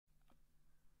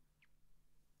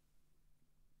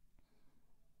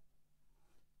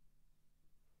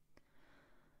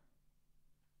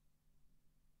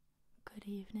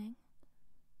evening.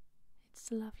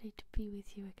 It's lovely to be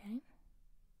with you again.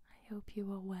 I hope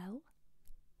you are well.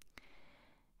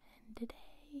 And today,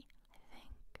 I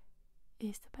think,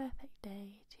 is the perfect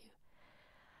day to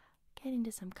get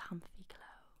into some comfy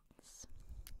clothes.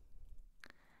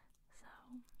 So,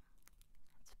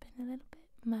 it's been a little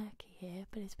bit murky here,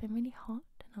 but it's been really hot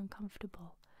and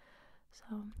uncomfortable. So,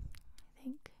 I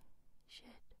think you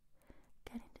should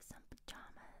get into some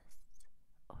pajamas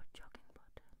or jogging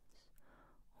bottoms,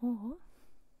 or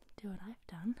do what I've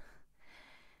done,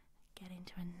 get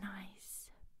into a nice,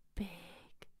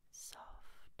 big,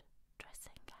 soft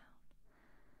dressing gown.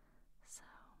 So,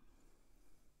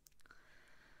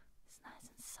 it's nice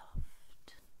and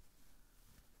soft.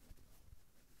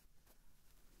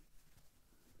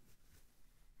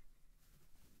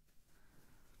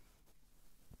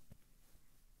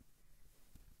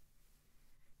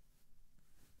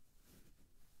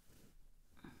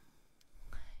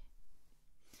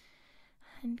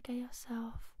 And get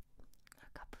yourself a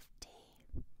cup of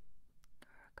tea,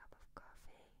 or a cup of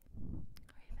coffee,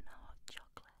 or even a hot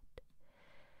chocolate.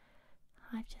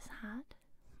 I've just had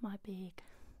my big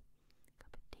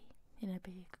cup of tea in a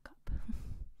big cup.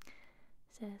 It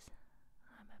says,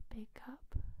 I'm a big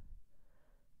cup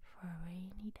for a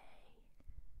rainy day.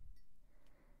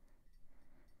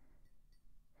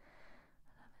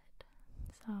 I love it.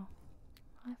 So,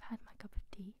 I've had my cup of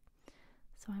tea,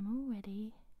 so I'm all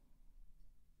ready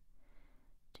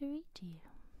to read to you.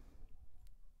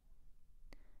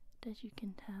 As you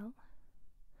can tell,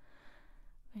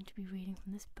 I'm going to be reading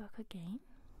from this book again,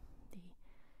 the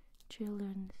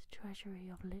Children's Treasury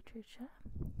of Literature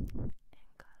in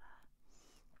colour.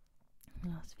 In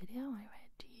the last video I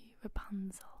read to you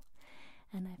Rapunzel,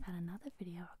 and I've had another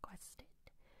video requested,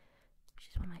 which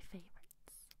is one of my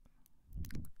favourites,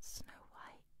 Snow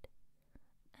White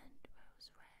and Rose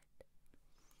Red.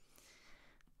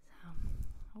 So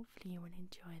hopefully you will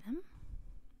enjoy them.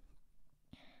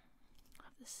 I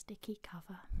have the sticky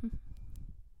cover.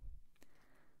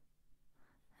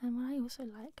 And what I also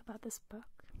like about this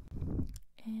book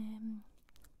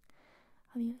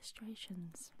are the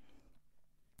illustrations.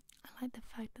 I like the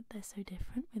fact that they're so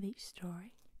different with each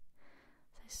story.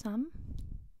 So some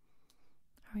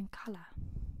are in colour,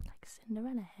 like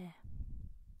Cinderella here.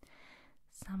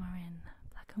 Some are in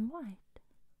black and white,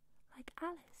 like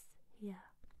Alice here.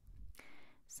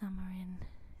 Some are in,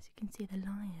 as you can see, the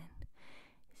lion is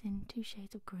in 2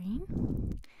 shades of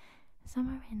green. Some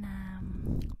are in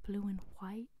blue and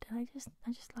white, and I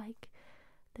just like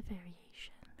the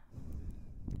variation.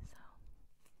 So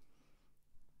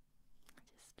I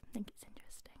just think it's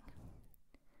interesting.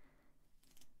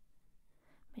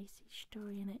 Makes each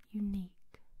story in it unique.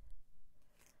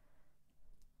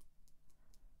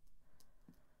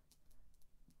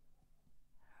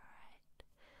 Alright,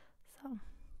 so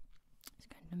just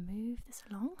going to move this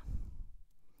along.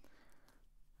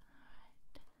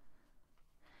 Alright.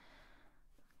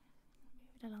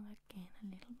 Move it along again a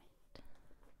little bit.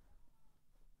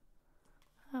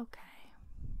 Okay.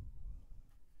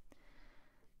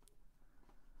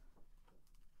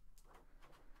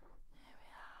 There we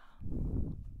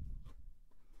are.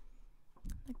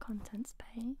 The contents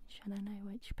page, and I know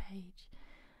which page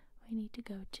we need to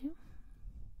go to.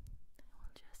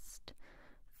 We'll just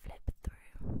flip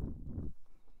through.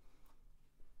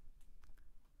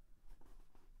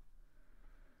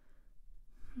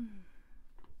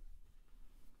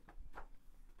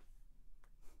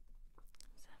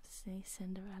 So I have to say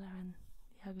Cinderella and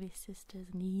the ugly sisters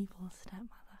and the evil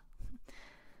stepmother.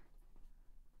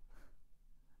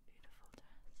 Beautiful dress.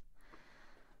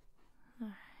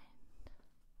 Alright.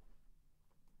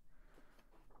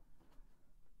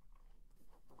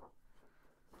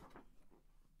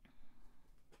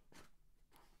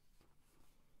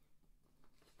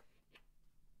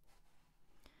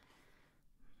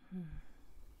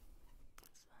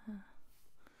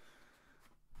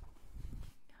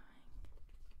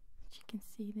 As you can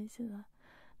see, these are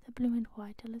the blue and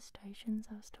white illustrations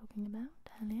I was talking about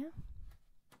earlier.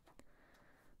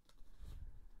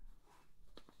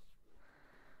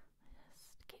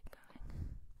 Just keep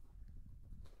going.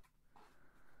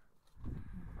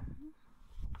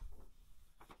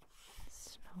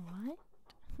 Snow White.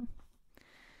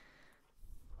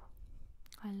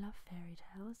 I love fairy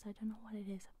tales. I don't know what it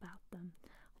is about them.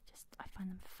 I find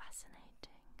them fascinating.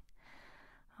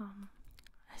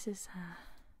 This is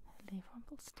Lily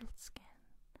Rumpelstiltskin.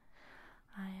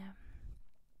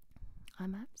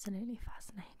 I'm absolutely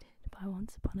fascinated by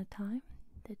Once Upon a Time,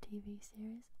 the TV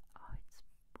series. Oh, it's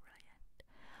brilliant.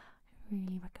 I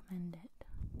really recommend it.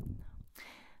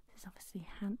 This is obviously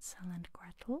Hansel and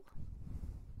Gretel.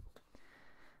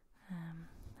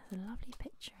 There's a lovely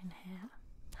picture in here.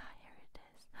 Ah, here it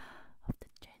is, of the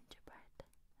gingerbread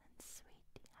and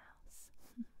sweetie house.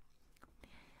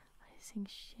 Icing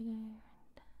sugar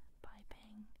and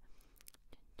piping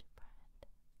gingerbread.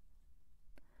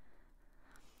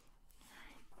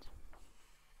 Right.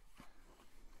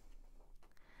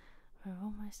 We're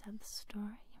almost at the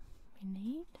story we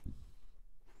need.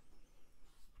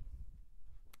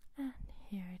 And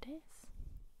here it is.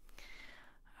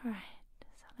 Alright,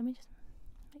 so let me just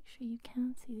make sure you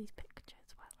can see these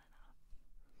pictures well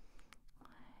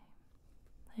enough.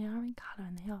 They are in colour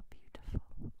and they are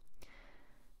beautiful.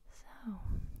 So,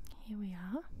 here we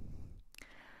are.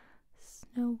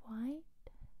 Snow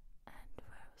White and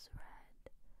Rose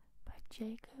Red by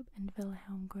Jacob and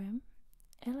Wilhelm Grimm,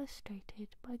 illustrated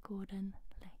by Gordon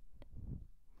Late.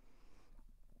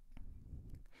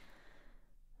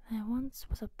 There once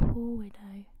was a poor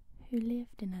widow who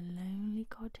lived in a lonely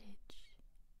cottage.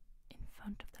 In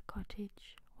front of the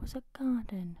cottage was a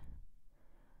garden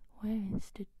wherein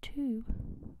stood 2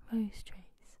 rose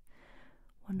trees,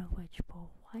 one of which bore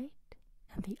white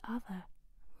and the other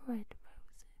red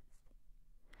roses.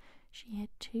 She had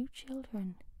 2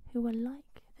 children who were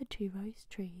like the 2 rose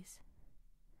trees,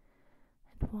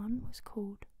 and one was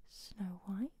called Snow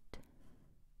White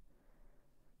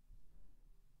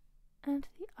and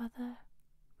the other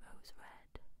Rose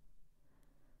Red.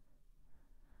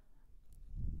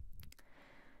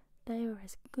 They were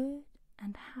as good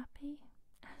and happy,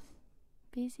 as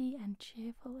busy and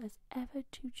cheerful as ever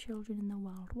 2 children in the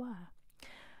world were.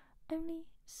 Only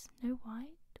Snow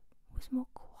White was more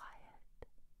quiet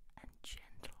and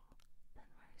gentle than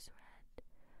Rose Red.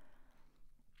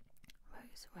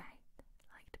 Rose Red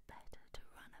liked better to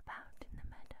run about in the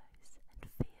meadows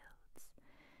and fields,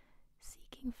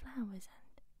 seeking flowers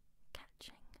and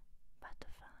catching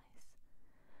butterflies.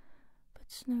 But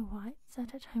Snow White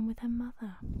sat at home with her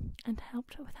mother and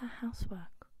helped her with her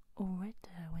housework, or read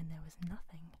to her when there was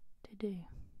nothing to do.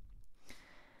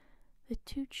 The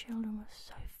 2 children were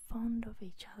so fond of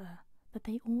each other that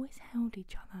they always held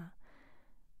each other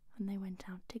when they went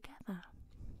out together.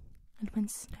 And when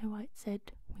Snow White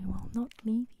said, "We will not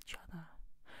leave each other,"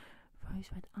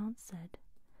 Rose Red answered,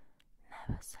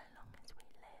 "Never so long as we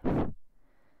live."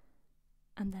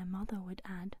 And their mother would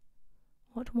add,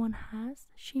 "What one has,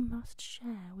 she must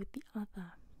share with the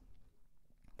other."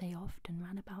 They often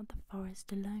ran about the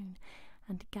forest alone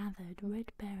and gathered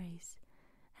red berries,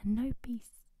 and no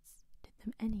beasts did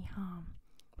them any harm,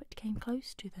 but came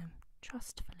close to them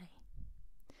trustfully.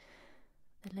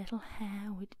 The little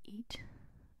hare would eat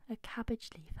a cabbage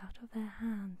leaf out of their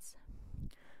hands.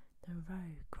 The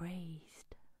roe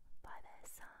grazed by their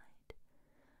side.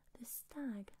 The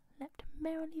stag leapt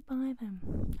merrily by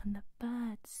them, and the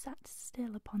birds sat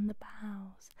still upon the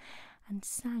boughs and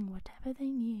sang whatever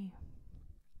they knew.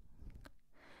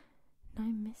 No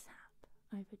mishap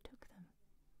overtook them.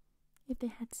 If they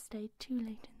had stayed too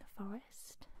late in the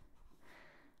forest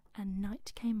and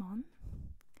night came on,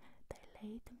 they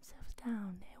laid themselves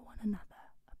down near one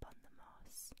another upon the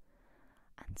moss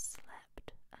and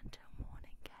slept until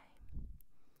morning came.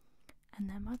 And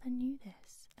their mother knew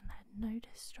this and had no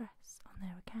distress on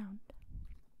their account.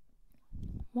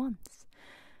 Once,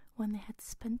 when they had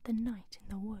spent the night in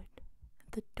the wood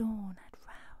and the dawn had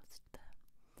roused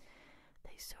them,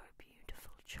 they saw a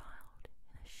beautiful child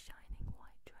in a shining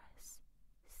white dress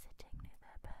sitting near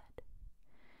their bed.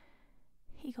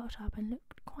 He got up and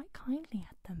looked quite kindly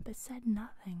at them, but said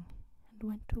nothing, and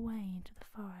went away into the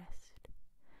forest.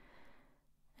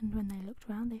 And when they looked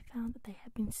round, they found that they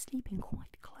had been sleeping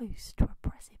quite close to a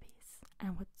precipice,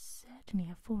 and would certainly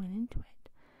have fallen into it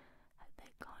had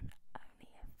they gone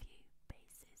only a few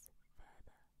paces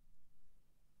further.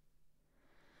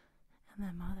 And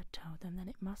their mother told them that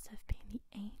it must have been the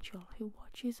angel who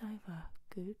watches over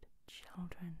good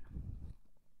children.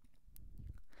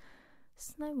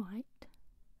 Snow White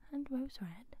and Rose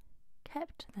Red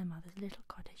kept their mother's little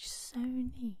cottage so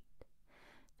neat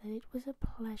that it was a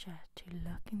pleasure to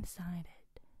look inside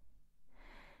it.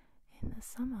 In the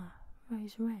summer,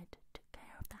 Rose Red took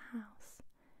care of the house,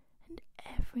 and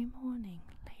every morning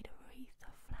laid a wreath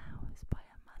of flowers by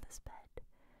her mother's bed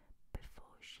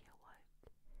before she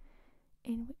awoke,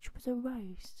 in which was a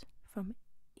rose from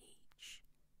each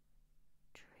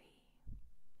tree.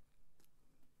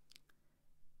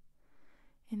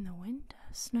 In the winter,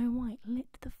 Snow White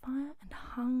lit the fire and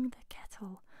hung the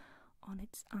kettle on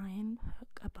its iron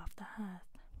hook above the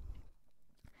hearth.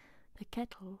 The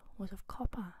kettle was of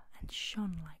copper and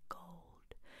shone like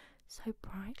gold, so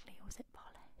brightly was it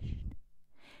polished.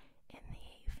 In the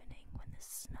evening, when the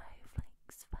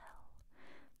snowflakes fell,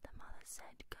 the mother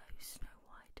said, "Go, Snow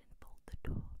White, and bolt the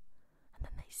door,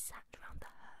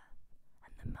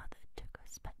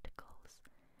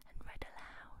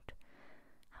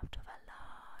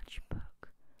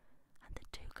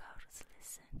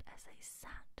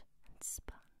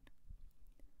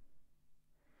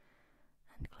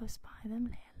 Close by them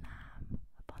lay a lamb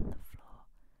upon the floor,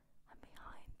 and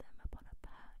behind them upon a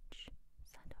perch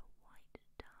sat a white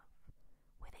dove,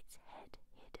 with its head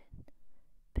hidden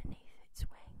beneath its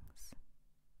wings.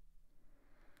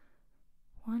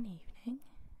 One evening,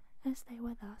 as they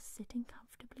were thus sitting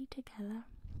comfortably together,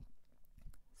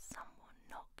 someone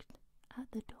knocked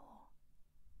at the door,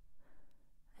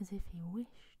 as if he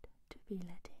wished to be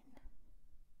let in.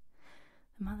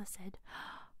 The mother said,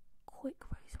 "Quick,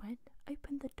 Rosered,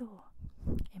 open the door.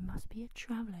 It must be a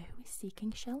traveller who is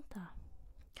seeking shelter."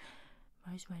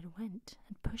 Rosered went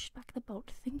and pushed back the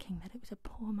bolt, thinking that it was a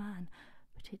poor man,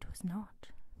 but it was not.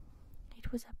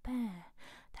 It was a bear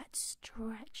that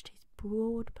stretched his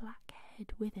broad black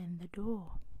head within the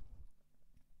door.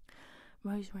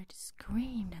 Rosered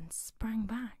screamed and sprang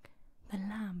back. The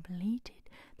lamb bleated,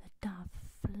 the dove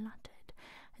fluttered,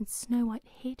 and Snow White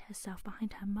hid herself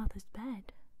behind her mother's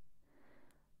bed.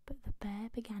 But the bear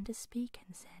began to speak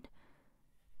and said,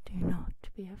 "Do not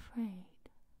be afraid.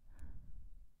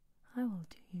 I will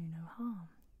do you no harm.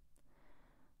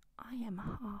 I am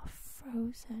half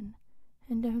frozen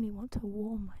and only want to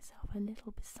warm myself a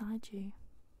little beside you."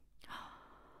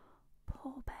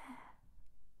 "Poor bear,"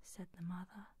 said the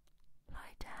mother,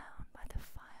 "lie down by the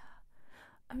fire.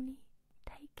 Only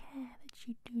take care that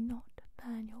you do not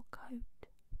burn your coat."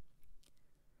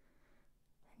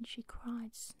 Then she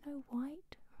cried, "Snow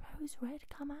White, Rosered,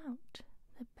 come out.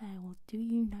 The bear will do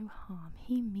you no harm.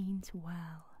 He means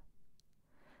well."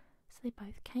 So they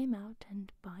both came out,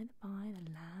 and by the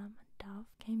lamb and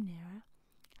dove came nearer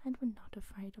and were not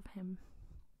afraid of him.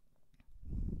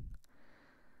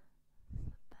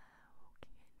 The bear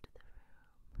walking into the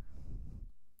room,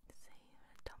 seeing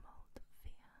a tumult of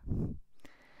fear.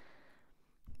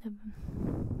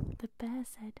 The bear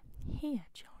said, "Here,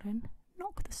 children,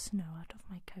 knock the snow out of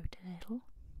my coat a little."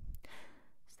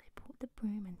 So they brought the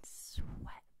broom and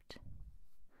swept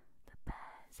the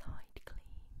bear's hide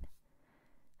clean,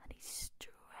 and he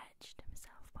stretched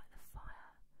himself by the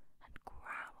fire and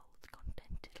growled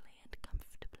contentedly and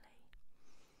comfortably.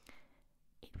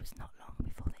 It was not long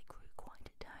before they grew quite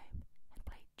at home and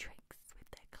played tricks with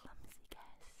their clumsy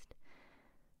guest.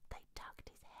 They tugged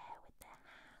his hair with their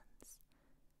hands,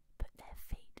 put their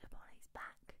feet upon his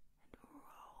back, and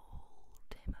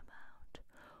rolled him about,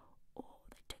 or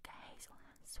they took a hazel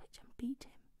switch and beat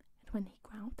him, and when he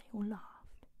growled they all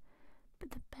laughed.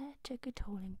 But the bear took it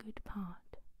all in good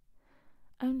part.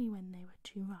 Only when they were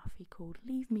too rough he called,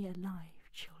 "Leave me alive,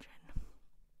 children.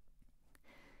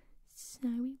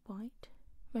 Snowy white,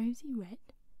 rosy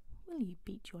red, will you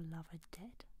beat your lover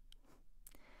dead?"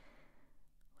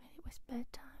 When it was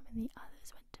bedtime and the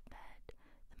others went to bed,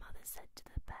 the mother said to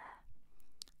the bear,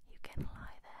 "You can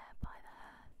lie there by the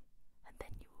hearth, and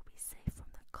then you will be safe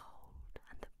from the cold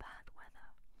and the bad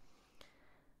weather."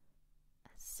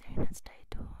 As soon as day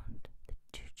dawned, the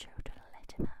two children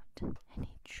let him out, and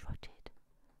he trotted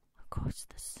across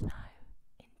the snow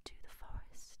into the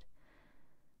forest.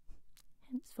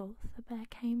 Henceforth the bear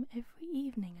came every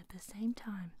evening at the same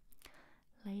time,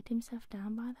 laid himself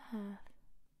down by the hearth,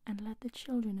 and let the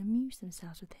children amuse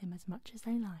themselves with him as much as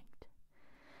they liked.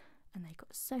 And they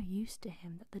got so used to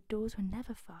him that the doors were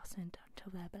never fastened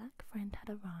until their black friend had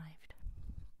arrived.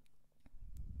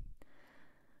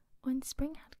 When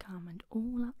spring had come and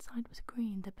all outside was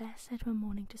green, the bear said one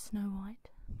morning to Snow White,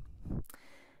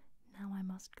 "Now I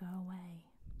must go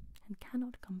away, and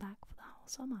cannot come back for the whole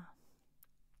summer."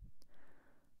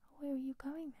 "Where are you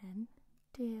going then,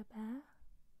 dear bear?"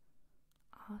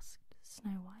 asked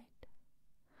Snow White.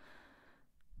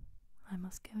 "I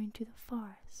must go into the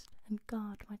forest and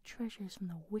guard my treasures from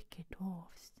the wicked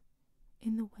dwarfs.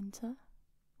 In the winter,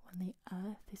 when the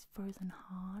earth is frozen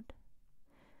hard,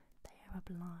 they are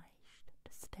obliged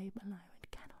to stay below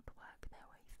and cannot work their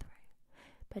way through.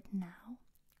 But now,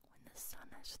 when the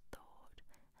sun has thawed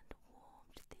and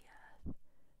warmed the earth,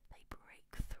 they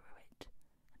break through it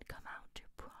and come out to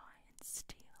pry and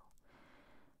steal.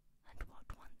 And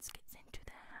what once gets into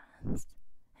their hands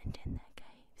and in their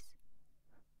caves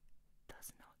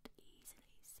does not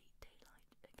easily see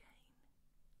daylight again."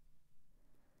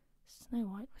 Snow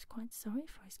White was quite sorry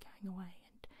for his going away,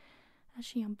 and as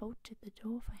she unbolted the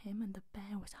door for him and the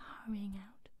bear was hurrying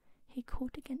out, he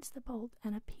caught against the bolt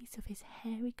and a piece of his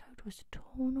hairy coat was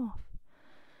torn off,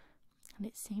 and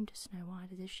it seemed to Snow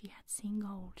White as if she had seen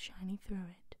gold shining through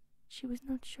it. She was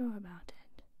not sure about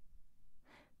it.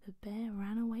 The bear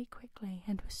ran away quickly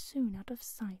and was soon out of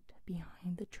sight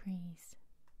behind the trees.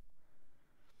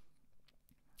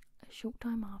 A short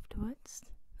time afterwards,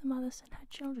 the mother sent her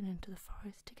children into the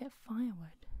forest to get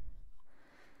firewood.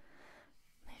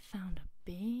 They found a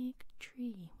big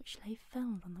tree which lay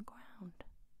felled on the ground,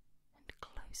 and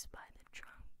close close by the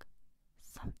trunk,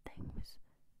 something was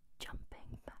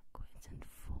jumping backwards and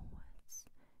forwards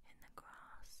in the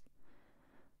grass,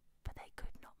 but they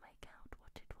could not make out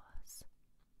what it was.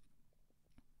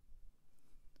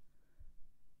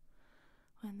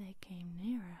 When they came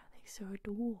nearer, they saw a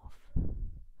dwarf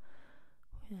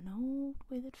with an old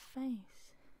withered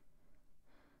face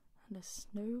and a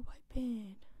snow-white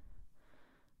beard.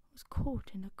 Was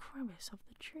caught in a crevice of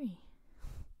the tree,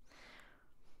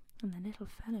 and the little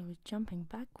fellow was jumping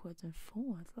backwards and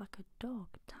forwards like a dog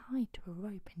tied to a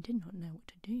rope and did not know what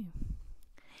to do.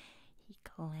 He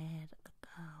glared at the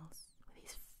girls with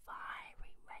his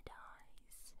fiery red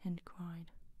eyes and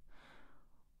cried,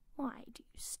 "Why do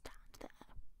you stand there?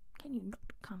 Can you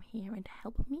not come here and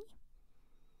help me?"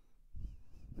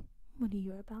 "What are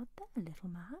you about there, little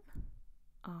man?"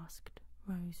 asked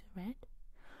Rose Red.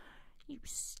 "You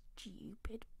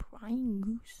stupid prying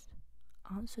goose,"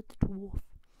 answered the dwarf.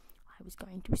 "I was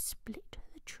going to split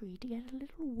the tree to get a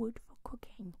little wood for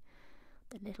cooking.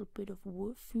 The little bit of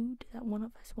wood food that one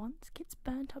of us wants gets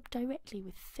burnt up directly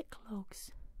with thick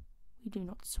logs. We do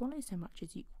not swallow so much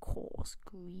as you coarse,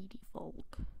 greedy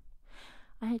folk.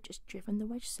 I had just driven the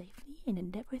wedge safely in,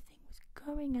 and everything was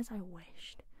going as I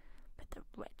wished, but the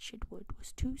wretched wood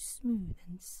was too smooth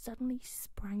and suddenly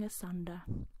sprang asunder,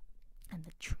 and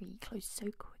the tree closed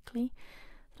so quickly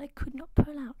that I could not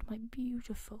pull out my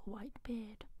beautiful white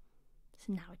beard.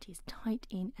 So now it is tied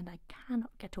in and I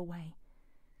cannot get away,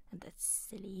 and the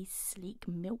silly, sleek,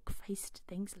 milk-faced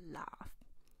things laugh.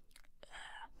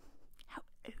 How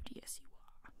odious you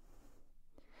are."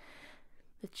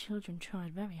 The children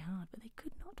tried very hard, but they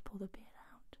could not pull the beard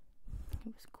out.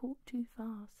 It was caught too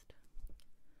fast.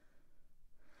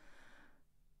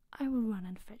 "I will run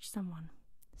and fetch someone,"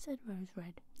 said Rose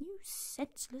Red. "You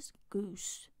senseless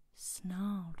goose,"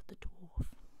 snarled the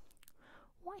dwarf.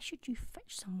 "Why should you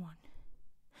fetch someone?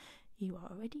 You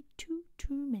are already too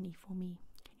many for me.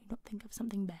 Can you not think of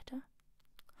something better?"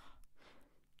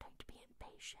 "Don't be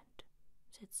impatient,"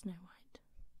 said Snow White.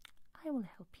 "I will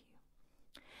help you."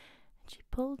 And she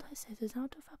pulled her scissors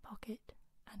out of her pocket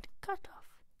and cut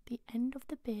off the end of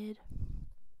the beard.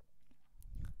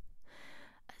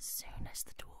 As soon as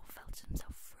the dwarf felt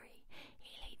himself free,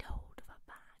 he laid hold of a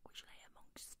bag which lay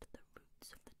amongst the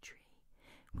roots of the tree,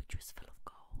 which was full of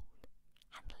gold,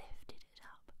 and lifted it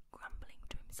up, grumbling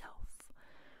to himself,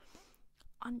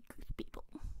 "Uncouth people,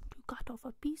 to cut off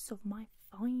a piece of my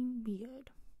fine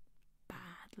beard.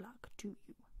 Bad luck to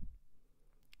you."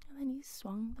 And then he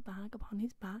swung the bag upon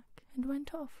his back and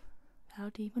went off,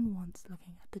 without even once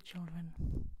looking at the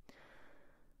children.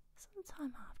 Some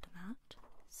time after that,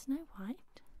 Snow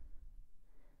White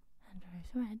and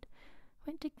Rose Red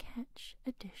went to catch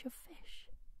a dish of fish.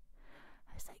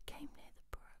 As they came near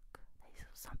the brook, they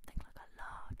saw something like a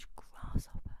large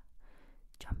grasshopper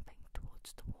jumping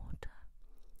towards the water,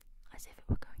 as if it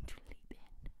were going to leap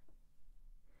in.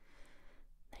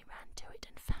 They ran to it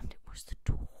and found it was the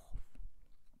dwarf.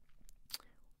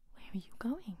 "Where are you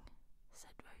going?"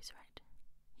 said Rose Red.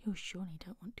 "You surely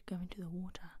don't want to go into the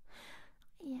water."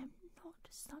 "I am not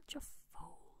such a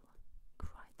fool,"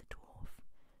 cried the dwarf.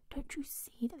 "Don't you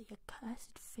see that the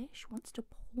accursed fish wants to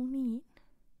pull me in?"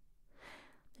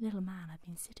 The little man had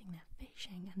been sitting there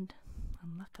fishing, and,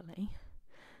 unluckily,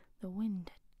 the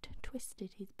wind had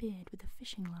twisted his beard with a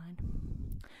fishing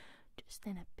line. Just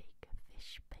then a big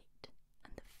fish bait,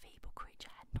 and the feeble creature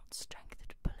had not strength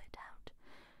to pull it out.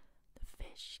 The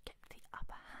fish kept the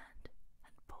upper hand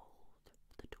and pulled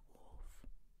the dwarf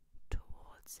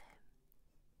towards him.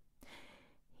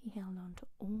 He held on to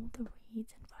all the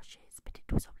reeds and rushes, but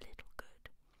it was of little good.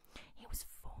 He was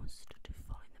forced to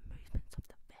follow the movements of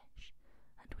the fish,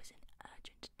 and was in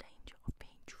urgent danger of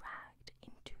being dragged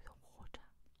into the water.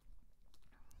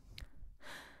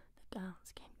 The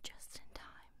girls came just in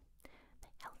time.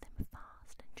 They held him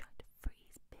fast and tried to free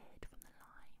his beard from the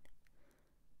line,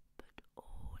 but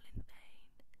all in vain.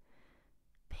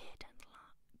 Beard and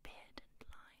line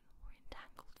were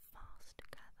entangled fast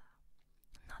together.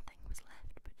 Nothing was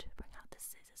left but to bring out the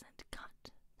scissors and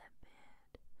cut their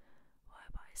beard,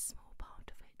 whereby a small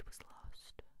part of it was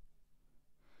lost.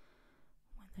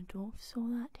 When the dwarf saw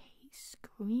that, he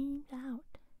screamed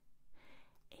out,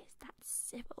 "Is that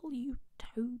civil, you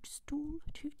toadstool,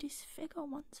 to disfigure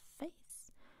one's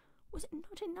face? Was it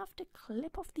not enough to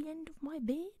clip off the end of my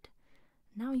beard?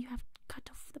 Now you have cut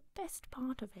off the best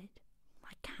part of it.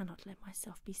 I cannot let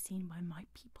myself be seen by my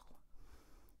people.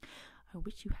 I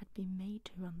wish you had been made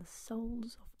to run the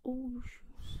soles of all your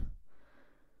shoes."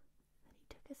 Then he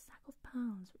took a sack of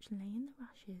pounds which lay in the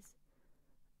rushes,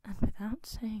 and without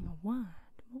saying a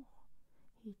word more,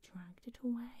 he dragged it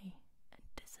away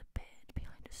and disappeared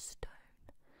behind a stone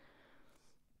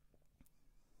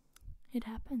It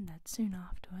happened that soon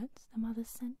afterwards the mother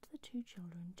sent the two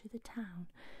children to the town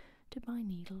to buy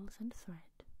needles and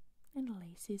thread, and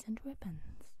laces and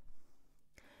ribbons.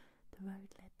 The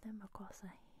road led them across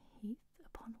a heath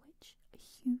upon which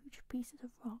huge pieces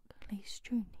of rock lay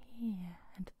strewn here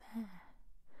and there.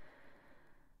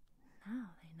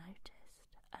 Now they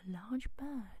noticed a large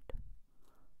bird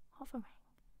hovering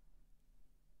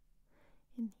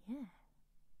in the air,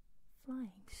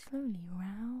 flying slowly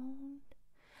round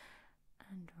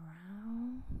and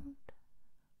round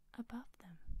above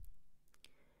them.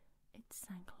 It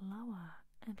sank lower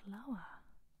and lower,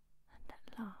 and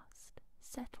at last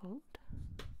settled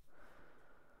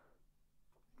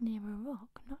near a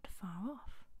rock not far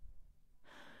off.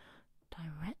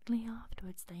 Directly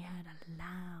afterwards they heard a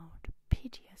loud,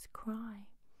 piteous cry.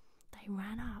 They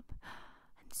ran up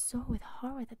and saw with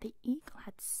horror that the eagle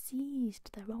had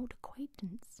seized their old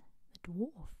acquaintance, the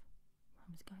dwarf,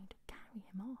 and was going to carry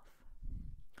him off.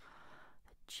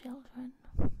 The children,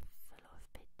 full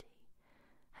of pity,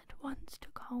 at once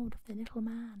took hold of the little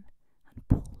man and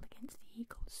pulled against the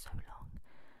eagle so long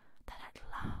that at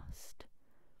last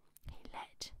he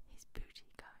let his booty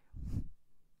go.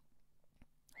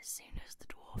 As soon as the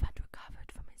dwarf had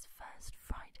recovered from his first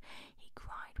fright, he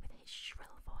cried with his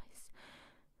shrill voice,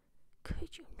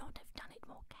 "Could you not have done it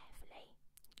more carefully?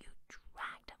 You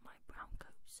dragged at my brown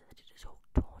coat so that it is all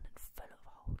torn and full of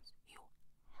holes, you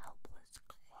helpless,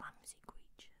 clumsy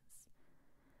creatures."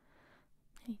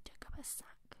 Then he took up a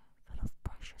sack full of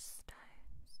precious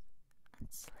stones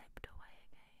and slipped away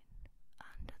again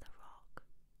under the rock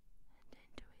and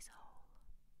into his hole.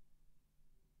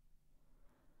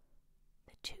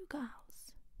 The two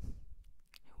girls,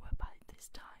 who were by this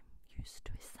time used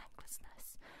to his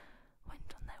thanklessness,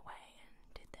 went on their way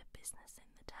and did their business in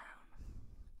the town.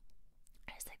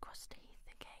 As they crossed the heath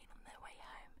again on their way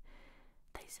home,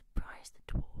 they surprised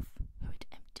the dwarf, who had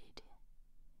emptied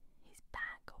his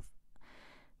bag of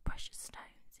precious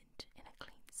stones in a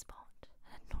clean spot,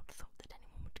 and had not thought that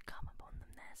anyone would come upon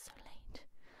them there so late.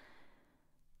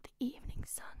 The evening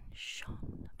sun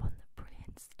shone upon the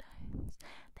brilliant stones.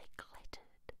 They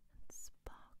glittered and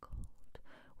sparkled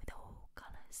with all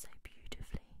colours so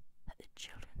beautifully that the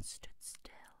children stood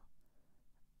still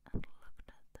and looked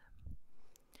at them.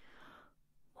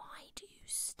 "Why do you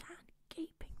stand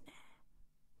gaping there?"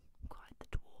 cried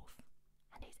the dwarf,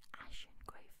 and his ashen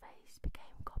grey face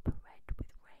became copper red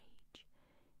with rage.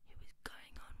 He was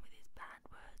going on with his bad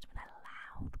words when a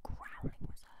loud growling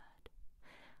was heard,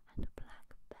 and a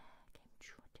black bear came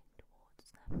trotting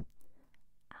towards them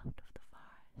out of the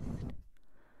forest.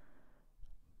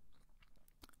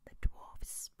 The dwarf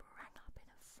sprang up in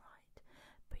a fright,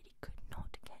 but he could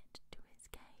not get to his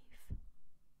cave,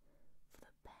 for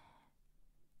the bear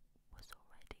was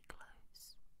already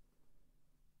close.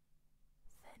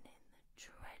 Then in the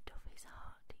dread of his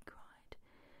heart he cried,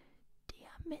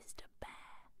 "Dear Mr.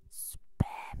 Bear,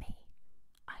 spare me.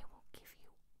 I will give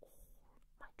you all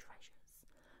my treasures.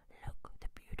 Look, the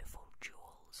beautiful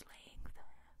jewels laying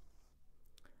there.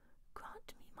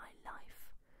 Grant me my life.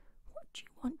 What do you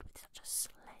want with such a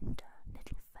slender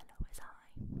little fellow as I?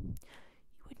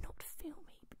 You would not feel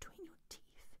me between your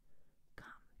teeth.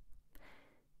 Come,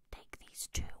 take these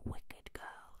two wicked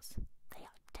girls. They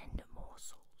are tender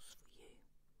morsels for you,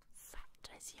 fat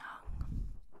as young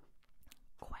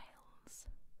quails.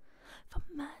 For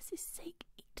mercy's sake,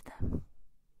 eat them."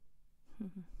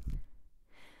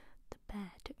 The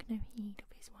bear took no heed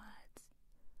of his words,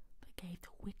 but gave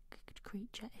the wicked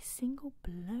creature a single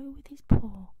blow with his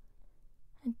paw,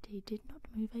 and he did not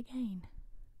move again.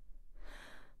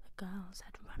 The girls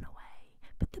had run away,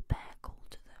 but the bear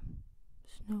called to them,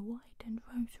 "Snow White and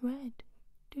Rose Red,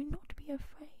 do not be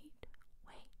afraid.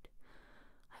 Wait,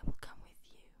 I will come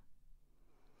with you."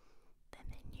 Then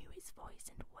they knew his voice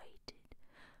and waited,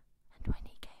 and when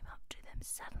he came up to them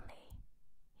suddenly,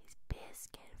 his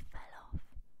bearskin fell off,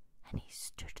 and he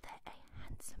stood there a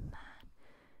handsome man,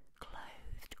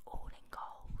 clothed all in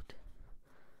gold.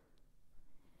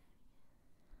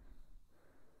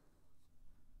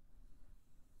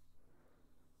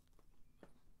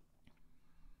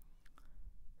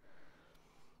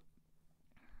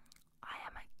 "I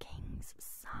am a king's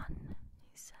son,"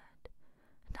 he said,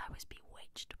 "and I was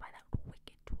bewitched by that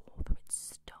wicked dwarf who had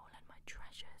stolen my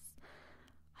treasures.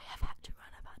 I have had to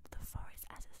run about the forest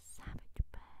as a savage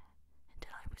bear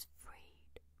until I was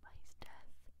freed by his death.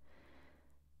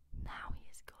 Now he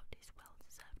has got his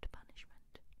well-deserved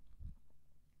punishment."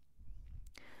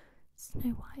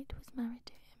 Snow White was married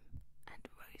to him, and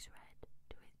Rose Red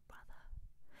to his brother,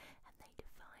 and they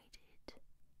divided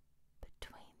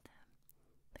between them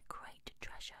the great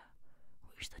treasure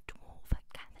which the dwarf had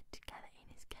gathered together in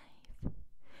his cave.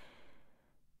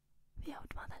 The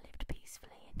old mother lived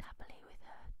peacefully and happily with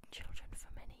her children for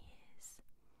many years.